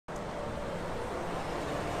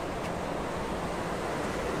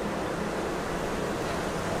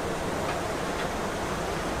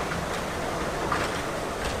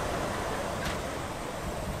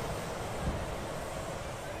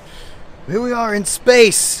Here we are in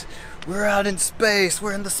space. We're out in space.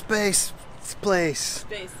 We're in the space place.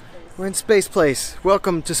 We're in Space Place.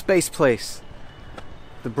 Welcome to Space Place,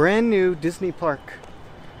 the brand new Disney park.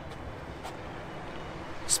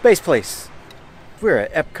 Space Place. We're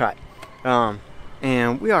at Epcot,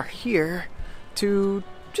 and we are here to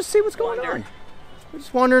just see what's going on. We're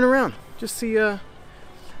just wandering around, just see. Wanting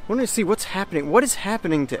to see what's happening. What is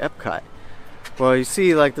happening to Epcot? Well, you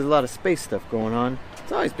see, like there's a lot of space stuff going on.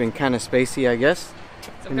 It's always been kind of spacey, I guess.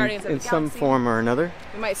 Some Guardians of the in some Galaxy. form or another.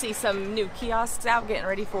 We might see some new kiosks out getting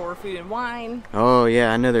ready for food and wine. Oh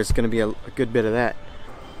yeah, I know there's going to be a good bit of that.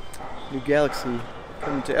 New Galaxy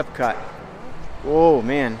coming to Epcot. Whoa,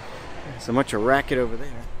 man. So much a racket over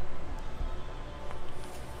there.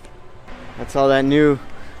 That's all that new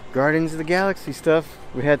Guardians of the Galaxy stuff.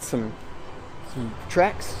 We had some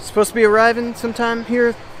tracks supposed to be arriving sometime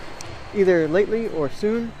here, either lately or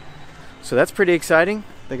soon. So that's pretty exciting.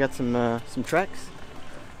 They got some tracks.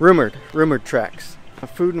 Rumored tracks.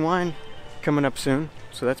 Food and wine coming up soon.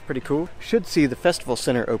 So that's pretty cool. Should see the festival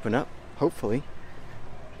center open up, hopefully.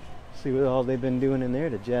 See what all they've been doing in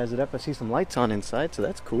there to jazz it up. I see some lights on inside, so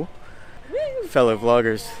that's cool. Woo! Fellow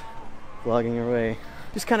vloggers vlogging away.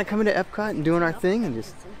 Just kind of coming to Epcot and doing our thing and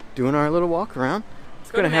just doing our little walk around.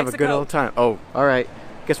 It's going to have a good old time. Oh, all right.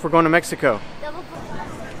 Guess we're going to Mexico.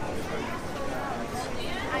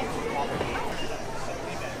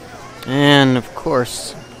 And of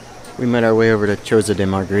course, we made our way over to Choza de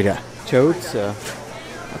Margarita. Choza.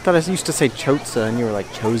 I thought I used to say Choza, and you were like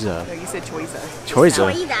Choza. No, you said Choiza.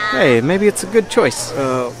 Choiza. Hey, maybe it's a good choice.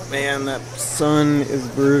 Oh man, that sun is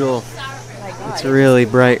brutal. It's really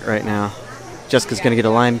bright right now. Jessica's gonna get a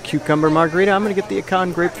lime cucumber margarita. I'm gonna get the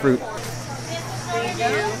Econ grapefruit. There you go.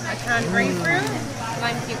 Econ grapefruit,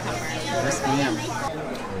 lime cucumber. Yes, ma'am.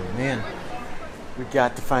 Oh man, we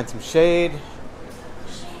got to find some shade.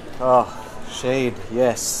 Oh, shade,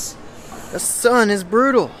 yes. The sun is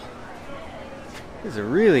brutal. This is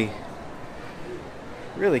really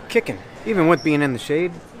kicking. Even with being in the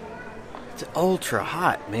shade, it's ultra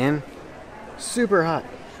hot, man. Super hot.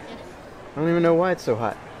 I don't even know why it's so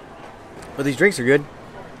hot. But these drinks are good.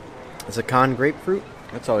 It's a Econ grapefruit.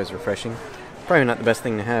 That's always refreshing. Probably not the best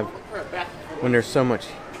thing to have when there's so much,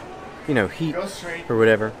 heat or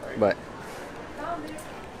whatever. But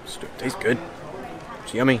it tastes good.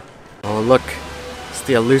 It's yummy. Oh, look. It's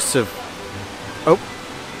the elusive... Oh.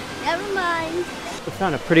 Never mind. We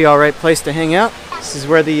found a pretty alright place to hang out. This is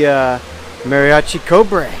where the Mariachi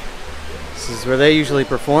Cobre. This is where they usually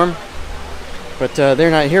perform. But they're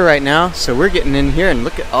not here right now, so we're getting in here and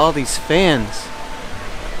look at all these fans.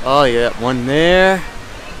 Oh yeah, one there,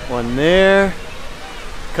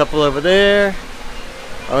 a couple over there.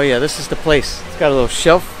 Oh yeah, this is the place. It's got a little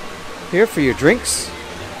shelf here for your drinks,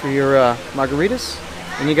 for your margaritas.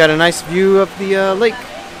 And you got a nice view of the lake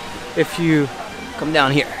if you come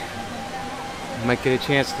down here. You might get a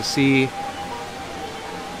chance to see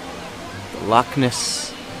the Loch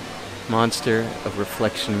Ness Monster of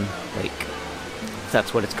Reflection Lake.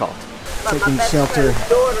 That's what it's called. Taking shelter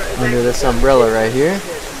under this umbrella right here.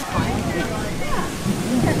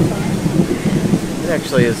 It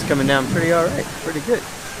actually is coming down pretty alright, pretty good.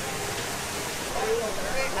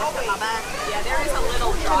 Yeah, there is a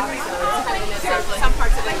little drop, so some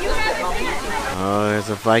parts of it use. Oh, there's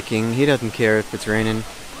a Viking. He doesn't care if it's raining.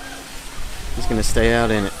 He's gonna stay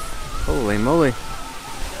out in it. Holy moly.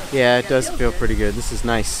 Yeah, it does feel pretty good. This is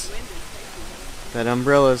nice. That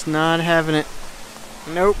umbrella's not having it.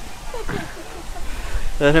 Nope.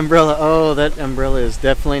 That umbrella is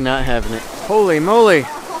definitely not having it. Holy moly.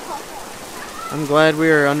 I'm glad we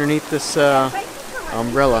are underneath this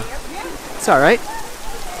umbrella. It's alright.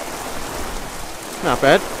 Not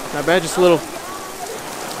bad. Not bad, just a little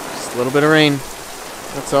bit of rain.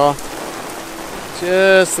 That's all.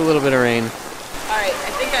 Just a little bit of rain. Alright,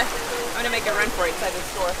 I think I'm going to make a run for it inside the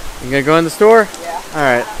store. You gonna go in the store? Yeah.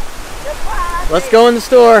 Alright. Let's go in the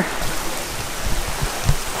store.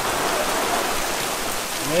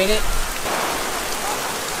 Made it.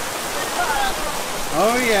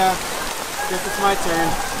 Oh yeah. Guess it's my turn.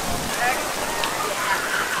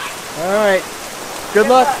 Alright. Good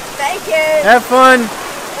luck. Thank you. Have fun.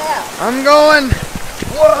 Yeah. I'm going.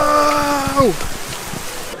 Whoa!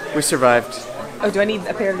 We survived. Oh, do I need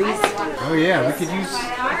a pair of these? Oh yeah, we could use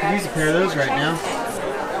a pair of those right now.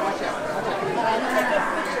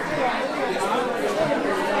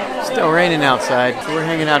 Still raining outside, so we're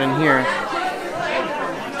hanging out in here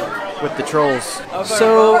with the trolls.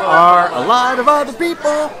 So are a lot of other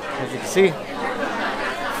people, as you can see.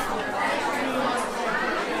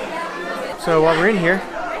 So while we're in here,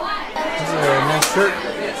 this is a nice shirt.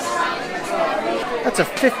 That's a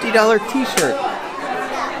 $50 t-shirt.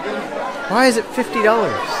 Why is it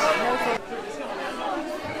 $50?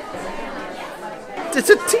 It's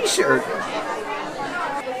a t-shirt.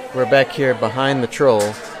 We're back here behind the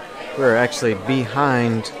troll. We're actually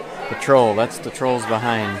behind the troll. That's the troll's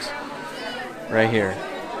behind. Right here.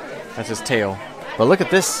 That's his tail. But look at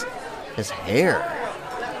this. His hair.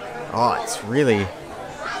 Oh, it's real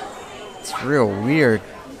weird.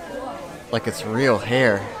 Like it's real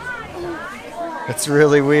hair. It's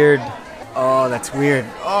really weird. Oh, that's weird.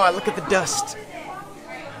 Oh, look at the dust.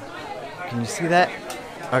 Can you see that?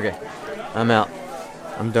 Okay, I'm out.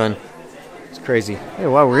 I'm done. It's crazy. Hey,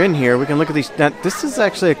 while we're in here, we can look at these. Now, this is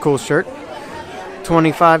actually a cool shirt.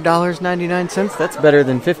 $25.99. That's better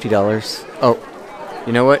than $50. Oh,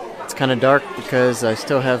 you know what? It's kind of dark because I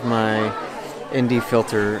still have my indie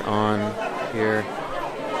filter on here.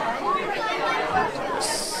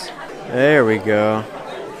 There we go.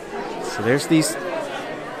 So there's these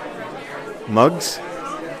mugs.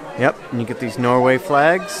 Yep, and you get these Norway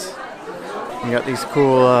flags. You got these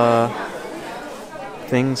cool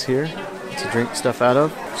things here to drink stuff out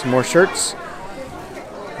of. Some more shirts.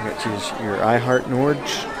 You got your I Heart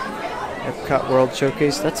Norge Epcot World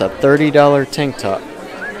Showcase. That's a $30 tank top.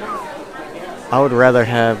 I would rather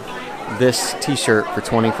have this t-shirt for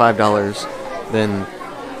 $25 than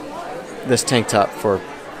this tank top for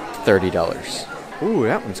 $30. Ooh,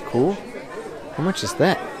 that one's cool. How much is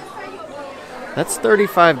that? That's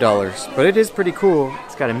 $35, but it is pretty cool.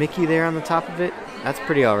 It's got a Mickey there on the top of it. That's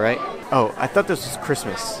pretty alright. Oh, I thought this was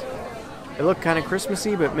Christmas. It looked kind of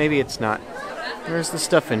Christmassy, but maybe it's not. There's the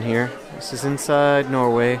stuff in here. This is inside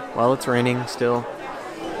Norway while it's raining still.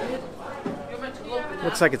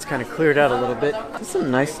 Looks like it's kind of cleared out a little bit. There's some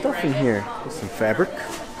nice stuff in here. There's some fabric.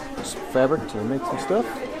 Some fabric to make some stuff.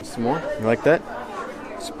 Some more. You like that?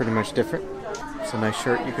 It's pretty much different. It's a nice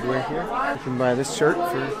shirt you could wear here. You can buy this shirt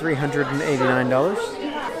for $389.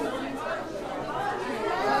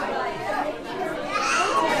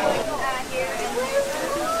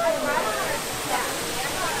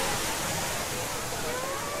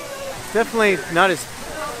 It's definitely not as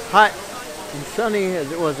hot and sunny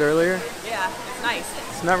as it was earlier. Yeah, it's nice.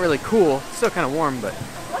 It's not really cool. It's still kind of warm, but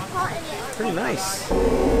pretty nice.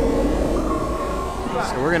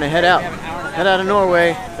 So we're gonna head out. Head out of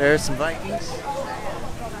Norway. There's some Vikings.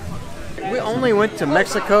 We only went to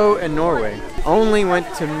Mexico and Norway. Only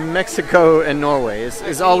went to Mexico and Norway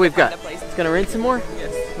is all we've got. It's gonna rain some more?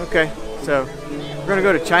 Yes. Okay, so we're gonna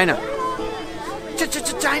go to China.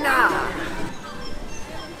 China!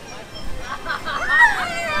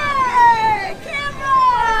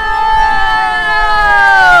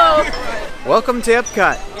 Welcome to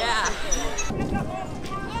Epcot. Yeah.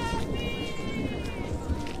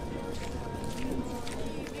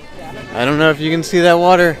 I don't know if you can see that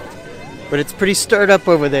water, but it's pretty stirred up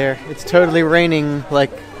over there. It's totally raining,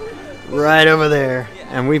 like, right over there.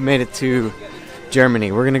 And we've made it to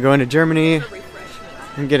Germany. We're going to go into Germany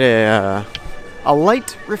and get a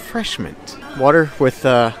light refreshment. Water with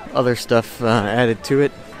other stuff added to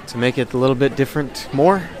it to make it a little bit different.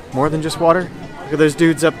 More than just water. Look at those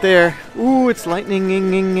dudes up there. Ooh, it's lightning.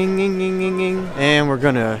 And we're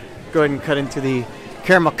going to go ahead and cut into the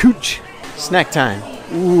caramel cooch. Snack time.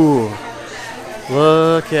 Ooh,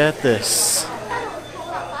 look at this.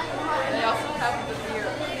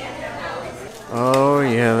 Oh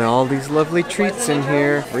yeah, all these lovely treats in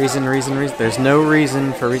here. Reason. There's no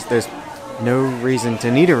reason there's no reason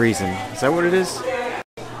to need a reason. Is that what it is?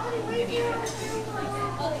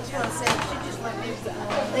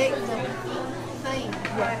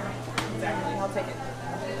 I'll take it.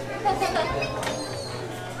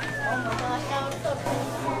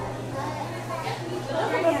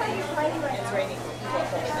 It's raining.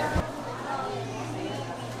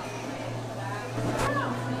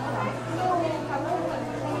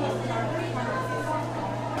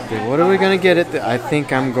 Okay, what are we gonna get at I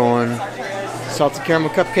think I'm going salted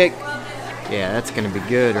caramel cupcake. Yeah, that's gonna be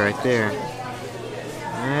good right there.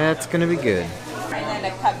 That's gonna be good. And then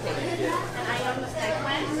a cupcake.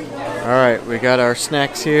 Alright, we got our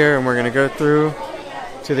snacks here and we're gonna go through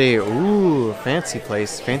to the fancy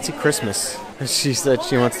place, fancy Christmas. She said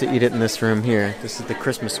she wants to eat it in this room here. This is the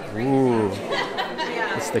Christmas. Ooh,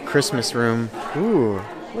 it's the Christmas room. Ooh,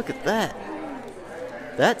 look at that.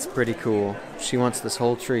 That's pretty cool. She wants this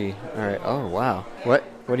whole tree. All right. Oh wow. What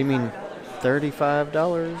do you mean?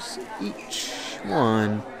 $35 each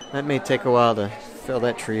one. That may take a while to fill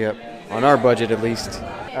that tree up on our budget at least.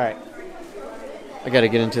 All right. I got to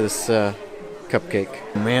get into this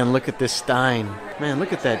cupcake. Man, look at this stein. Man,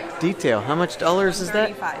 look at that detail. How much dollars is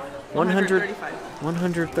that?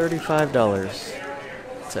 $135.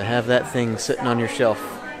 to have that thing sitting on your shelf.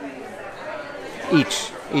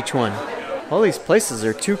 Each one. All these places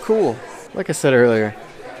are too cool. Like I said earlier,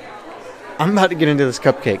 I'm about to get into this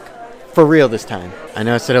cupcake. For real this time. I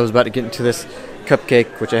know I said I was about to get into this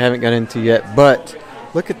cupcake, which I haven't got into yet, but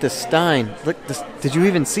look at this stein. Look this. Did you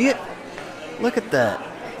even see it? Look at that.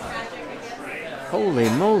 Holy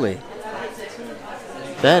moly.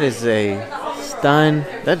 That is a stein.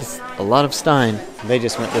 That is a lot of stein. They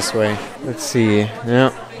just went this way. Let's see.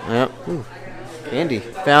 Yep. Ooh. Candy.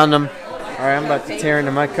 Found them. Alright, I'm about to tear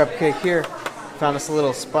into my cupcake here. Found us a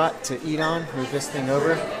little spot to eat on. Move this thing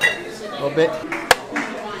over a little bit.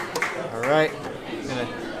 Alright.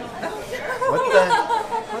 What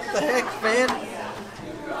the heck, man?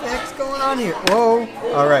 What the heck's going on here? Whoa.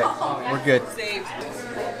 Alright, we're good.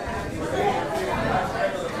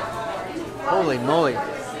 Holy moly.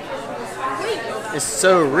 It's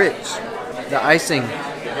so rich. The icing.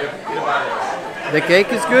 The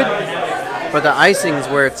cake is good, but the icing is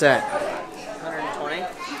where it's at. 120.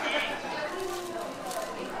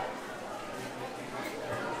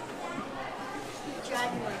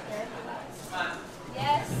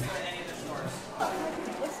 Yes.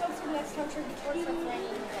 What's up to the next country?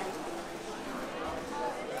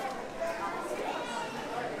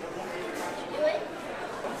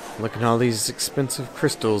 Look at all these expensive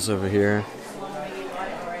crystals over here.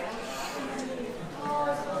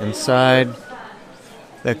 Inside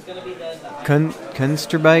the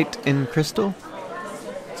Kunsterbite in crystal.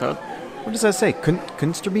 So, what does that say?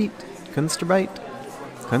 Kunsterbite?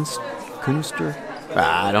 Kunster?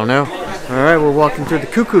 I don't know. Alright, we're walking through the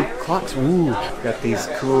cuckoo clocks. Ooh, got these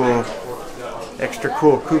cool, extra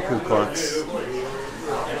cool cuckoo clocks.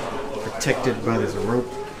 Protected by this rope.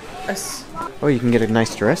 Yes. Oh, you can get a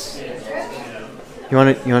nice dress. You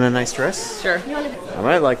want a nice dress? Sure. I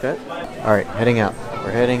might like that. All right, heading out.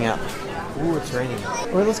 We're heading out. Ooh, it's raining.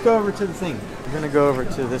 Well, let's go over to the thing. We're gonna go over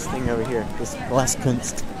to this thing over here. This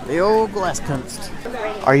Glaskunst. The old Glaskunst.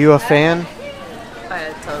 Are you a fan?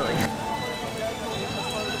 Totally.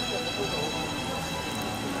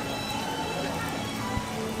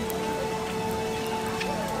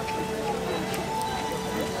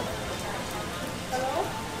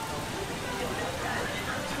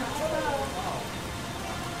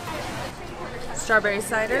 Strawberry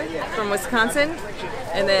cider from Wisconsin,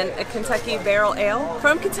 and then a Kentucky barrel ale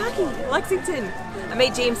from Kentucky, Lexington. I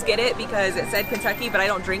made James get it because it said Kentucky, but I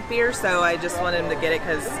don't drink beer, so I just wanted him to get it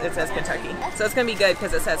because it says Kentucky. So it's going to be good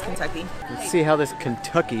because it says Kentucky. Let's see how this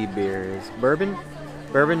Kentucky beer is. Bourbon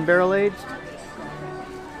barrel aged.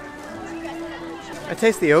 I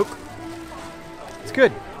taste the oak. It's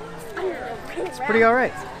good. It's pretty all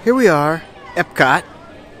right. Here we are, Epcot,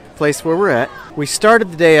 place where we're at. We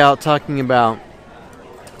started the day out talking about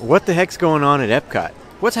what the heck's going on at Epcot.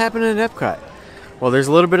 What's happening at Epcot? Well, there's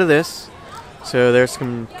a little bit of this. So there's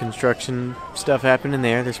some construction stuff happening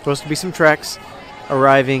there. There's supposed to be some tracks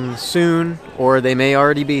arriving soon, or they may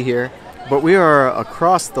already be here. But we are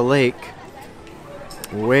across the lake,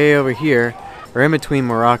 way over here. We're in between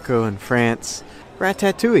Morocco and France.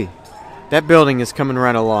 Ratatouille. That building is coming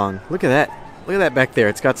right along. Look at that. Look at that back there.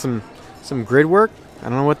 It's got some grid work. I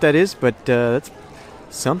don't know what that is, but that's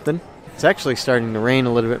something. It's actually starting to rain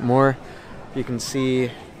a little bit more. You can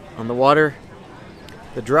see on the water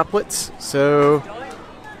the droplets. So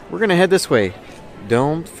we're going to head this way.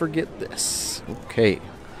 Don't forget this. Okay.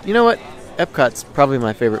 You know what? Epcot's probably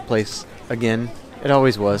my favorite place. Again, it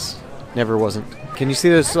always was. Never wasn't. Can you see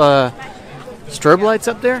those strobe lights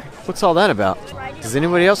up there? What's all that about? Does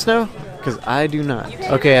anybody else know? Because I do not.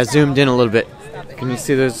 Okay, I zoomed in a little bit. Can you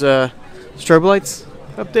see those strobe lights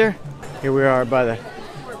up there? Here we are by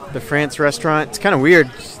the France restaurant. It's kind of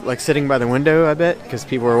weird, like sitting by the window, I bet, because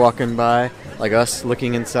people are walking by, like us,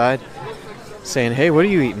 looking inside, saying, hey, what are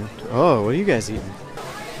you eating? Oh, what are you guys eating?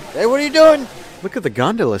 Hey, what are you doing? Look at the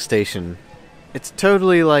gondola station. It's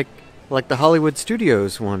totally like the Hollywood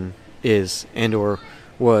Studios one is, and or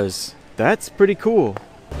was. That's pretty cool.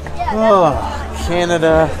 Oh,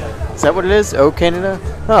 Canada. Is that what it is? Oh, Canada?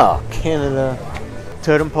 Oh, Canada.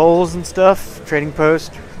 Totem poles and stuff. Trading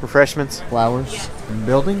post. Refreshments. Flowers.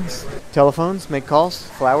 Buildings. Telephones. Make calls.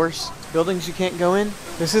 Flowers. Buildings you can't go in.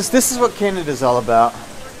 This is what Canada's all about.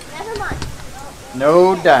 Never mind.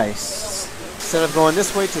 No dice. Instead of going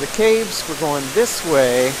this way to the caves, we're going this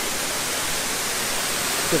way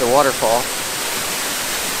to the waterfall.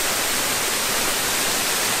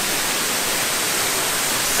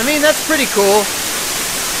 I mean, that's pretty cool.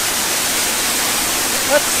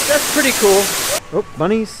 That's pretty cool. Oh,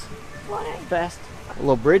 bunnies. Fast. A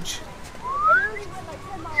little bridge.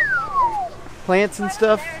 Plants and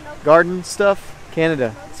stuff. Garden stuff.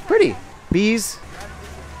 Canada. It's pretty. Bees.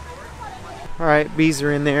 Alright, bees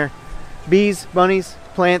are in there. Bees, bunnies,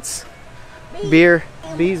 plants, beer.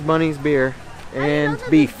 Bees, bunnies, beer, and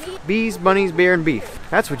beef. Bees, bunnies, beer, and beef.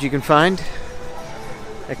 That's what you can find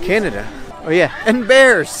at Canada. Oh yeah, and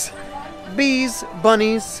bears. Bees,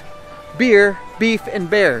 bunnies, beer, beef, and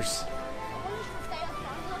bears.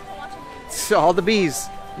 It's all the bees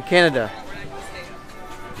in Canada.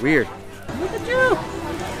 Weird. Look at you.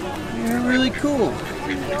 You're really cool.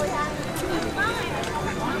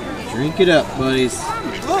 Drink it up, buddies.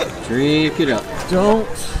 Drink it up.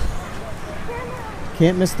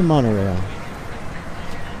 Can't miss the monorail.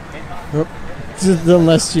 Oh,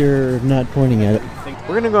 unless you're not pointing at it.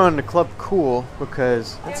 We're gonna go into Club Cool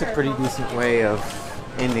because that's a pretty decent way of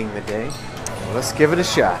ending the day. Let's give it a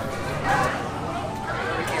shot.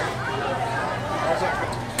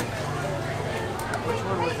 Which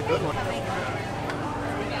one was the good one?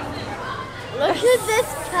 Look at this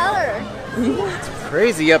color. It's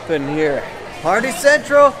crazy up in here. Party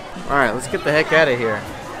Central! Alright, let's get the heck out of here.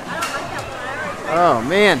 Oh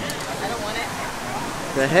man. I don't want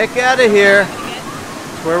it. The heck out of here.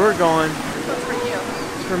 That's where we're going. What's for you?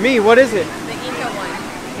 It's for me, what is it? The Inca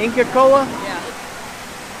one. Inca Cola? Yeah.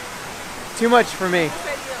 Too much for me. You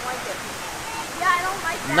said you didn't like it. Yeah, I don't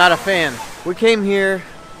like that. Not a fan. We came here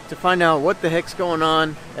to find out what the heck's going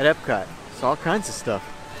on at Epcot. It's all kinds of stuff.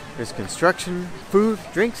 There's construction, food,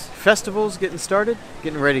 drinks, festivals getting started,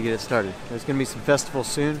 getting ready to get it started. There's going to be some festivals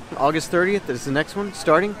soon. August 30th is the next one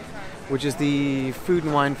starting, which is the Food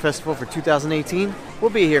and Wine Festival for 2018.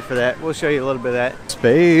 We'll be here for that. We'll show you a little bit of that.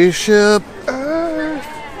 Spaceship Earth.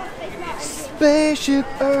 Spaceship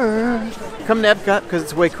Earth. Come to Epcot because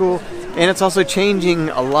it's way cool. And it's also changing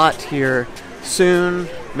a lot here soon,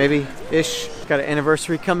 maybe-ish. Got an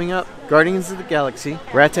anniversary coming up. Guardians of the Galaxy,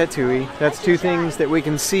 Ratatouille. That's two things that we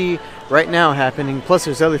can see right now happening. Plus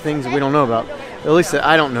there's other things that we don't know about. At least that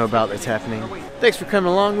I don't know about that's happening. Thanks for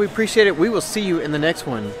coming along. We appreciate it. We will see you in the next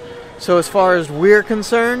one. So as far as we're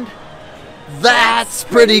concerned, that's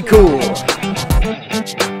pretty cool.